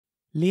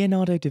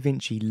Leonardo da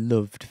Vinci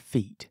loved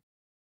feet.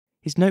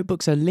 His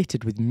notebooks are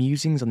littered with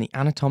musings on the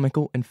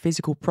anatomical and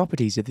physical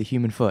properties of the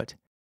human foot,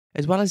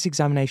 as well as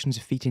examinations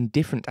of feet in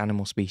different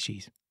animal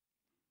species.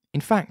 In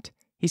fact,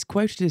 he's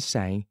quoted as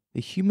saying,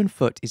 "The human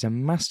foot is a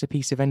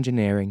masterpiece of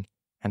engineering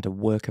and a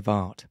work of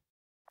art."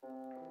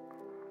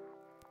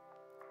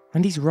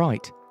 And he's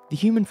right, the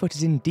human foot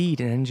is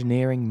indeed an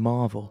engineering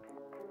marvel.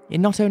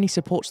 It not only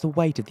supports the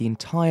weight of the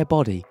entire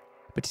body,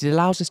 but it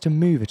allows us to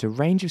move at a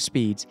range of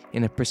speeds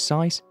in a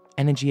precise,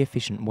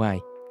 energy-efficient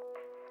way.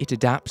 It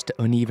adapts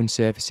to uneven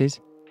surfaces,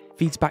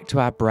 feeds back to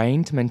our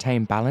brain to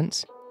maintain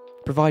balance,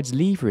 provides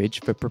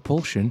leverage for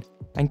propulsion,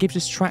 and gives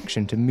us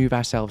traction to move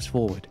ourselves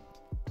forward.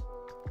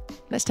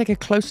 Let's take a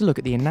closer look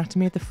at the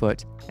anatomy of the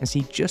foot and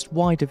see just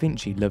why Da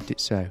Vinci loved it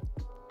so.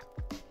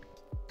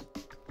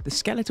 The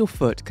skeletal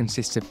foot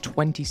consists of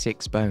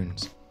 26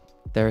 bones.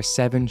 There are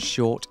 7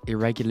 short,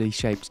 irregularly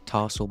shaped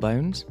tarsal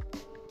bones,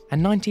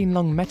 and 19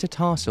 long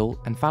metatarsal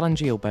and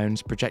phalangeal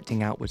bones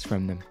projecting outwards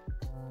from them.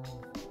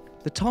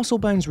 The tarsal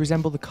bones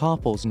resemble the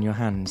carpals in your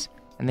hands,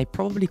 and they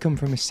probably come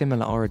from a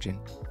similar origin.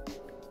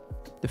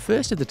 The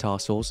first of the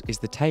tarsals is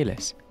the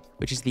talus,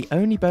 which is the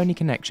only bony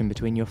connection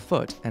between your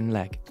foot and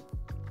leg.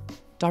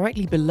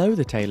 Directly below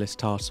the talus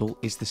tarsal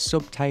is the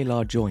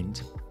subtalar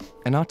joint,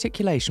 an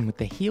articulation with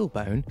the heel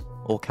bone,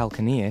 or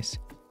calcaneus,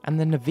 and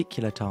the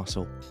navicular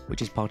tarsal,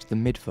 which is part of the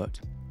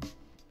midfoot.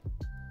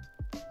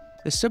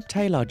 The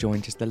subtalar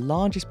joint is the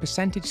largest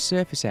percentage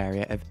surface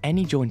area of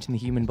any joint in the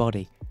human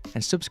body,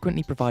 and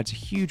subsequently provides a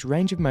huge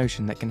range of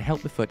motion that can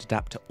help the foot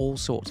adapt to all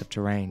sorts of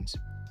terrains.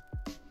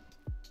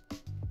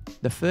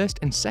 The first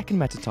and second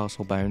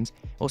metatarsal bones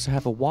also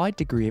have a wide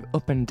degree of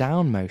up and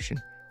down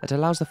motion that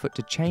allows the foot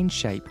to change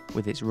shape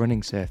with its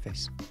running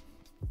surface.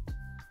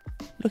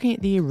 Looking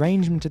at the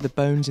arrangement of the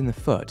bones in the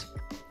foot,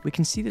 we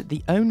can see that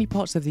the only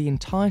parts of the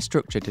entire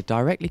structure to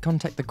directly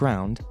contact the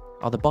ground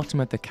are the bottom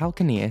of the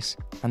calcaneus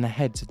and the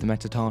heads of the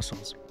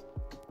metatarsals.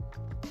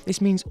 This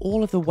means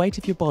all of the weight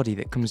of your body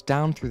that comes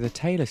down through the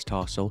talus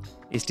tarsal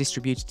is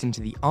distributed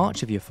into the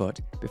arch of your foot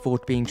before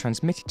being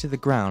transmitted to the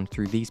ground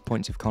through these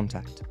points of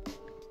contact.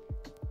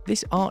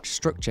 This arch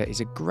structure is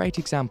a great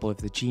example of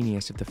the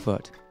genius of the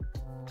foot.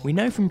 We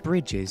know from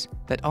bridges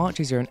that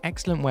arches are an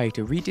excellent way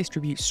to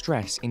redistribute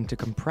stress into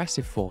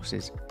compressive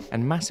forces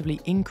and massively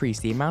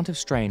increase the amount of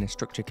strain a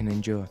structure can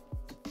endure.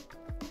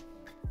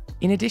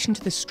 In addition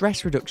to the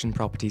stress reduction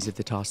properties of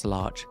the tarsal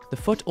arch, the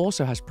foot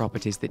also has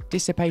properties that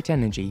dissipate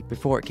energy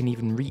before it can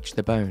even reach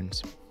the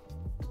bones.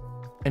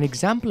 An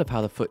example of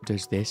how the foot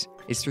does this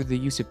is through the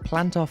use of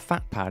plantar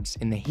fat pads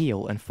in the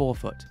heel and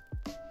forefoot.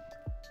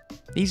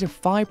 These are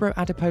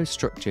fibroadipose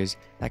structures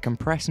that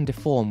compress and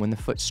deform when the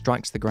foot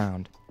strikes the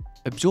ground,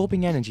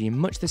 absorbing energy in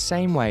much the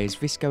same way as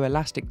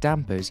viscoelastic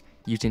dampers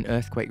used in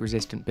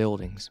earthquake-resistant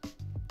buildings.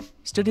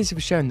 Studies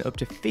have shown that up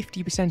to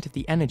 50% of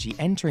the energy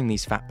entering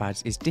these fat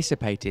pads is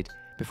dissipated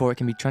before it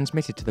can be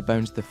transmitted to the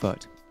bones of the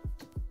foot.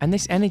 And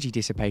this energy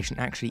dissipation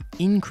actually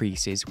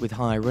increases with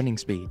higher running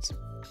speeds.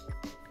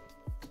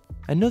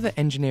 Another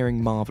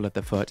engineering marvel of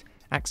the foot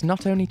acts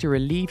not only to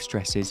relieve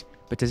stresses,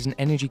 but as an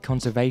energy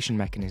conservation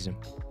mechanism.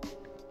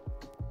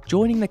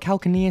 Joining the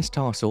calcaneus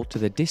tarsal to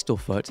the distal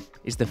foot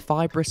is the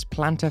fibrous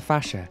plantar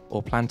fascia,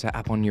 or plantar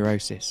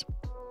aponeurosis.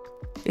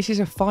 This is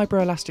a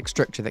fibroelastic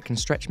structure that can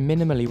stretch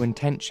minimally when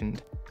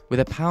tensioned,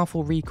 with a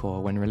powerful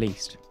recoil when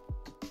released.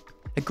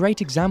 A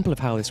great example of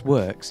how this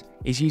works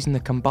is using the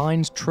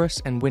combined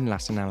truss and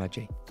windlass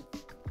analogy.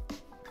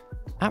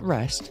 At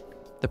rest,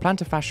 the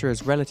plantar fascia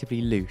is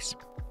relatively loose,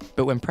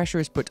 but when pressure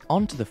is put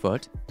onto the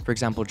foot, for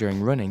example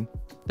during running,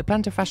 the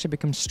plantar fascia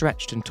becomes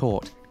stretched and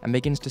taut and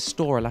begins to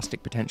store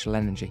elastic potential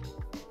energy.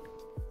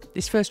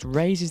 This first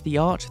raises the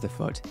arch of the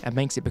foot and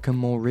makes it become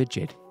more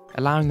rigid,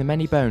 allowing the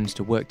many bones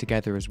to work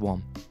together as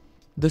one,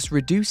 thus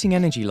reducing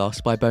energy loss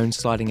by bones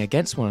sliding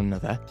against one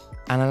another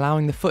and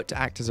allowing the foot to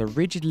act as a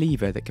rigid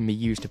lever that can be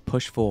used to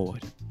push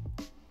forward.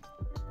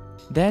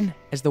 Then,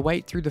 as the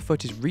weight through the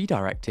foot is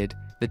redirected,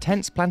 the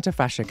tense plantar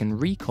fascia can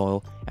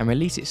recoil and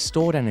release its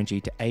stored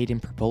energy to aid in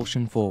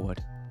propulsion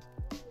forward.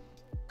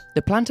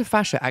 The plantar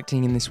fascia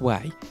acting in this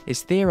way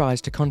is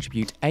theorised to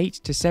contribute 8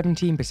 to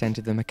 17%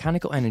 of the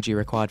mechanical energy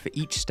required for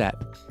each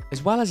step,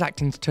 as well as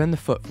acting to turn the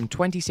foot from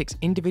 26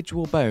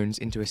 individual bones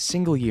into a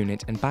single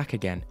unit and back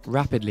again,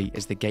 rapidly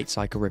as the gait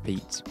cycle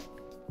repeats.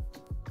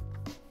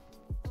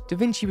 Da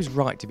Vinci was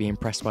right to be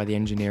impressed by the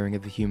engineering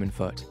of the human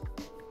foot.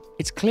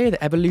 It's clear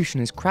that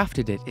evolution has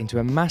crafted it into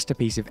a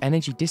masterpiece of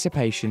energy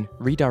dissipation,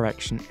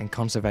 redirection, and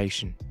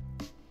conservation.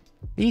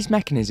 These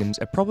mechanisms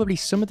are probably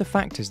some of the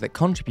factors that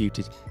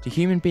contributed to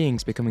human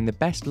beings becoming the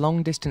best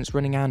long-distance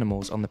running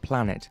animals on the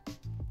planet,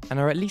 and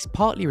are at least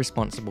partly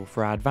responsible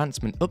for our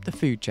advancement up the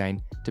food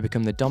chain to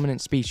become the dominant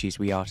species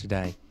we are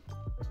today.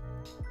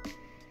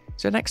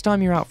 So next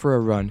time you're out for a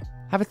run,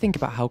 have a think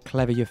about how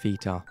clever your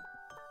feet are.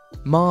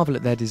 Marvel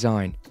at their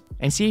design,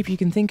 and see if you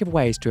can think of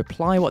ways to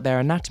apply what their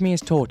anatomy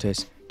has taught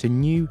us to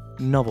new,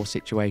 novel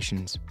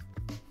situations.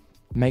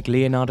 Make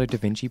Leonardo da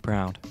Vinci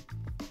proud.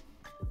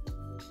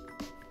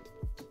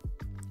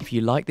 If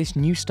you like this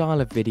new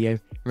style of video,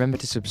 remember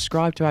to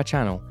subscribe to our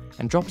channel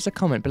and drop us a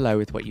comment below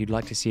with what you'd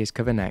like to see us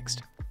cover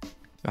next.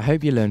 I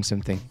hope you learned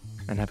something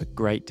and have a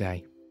great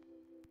day.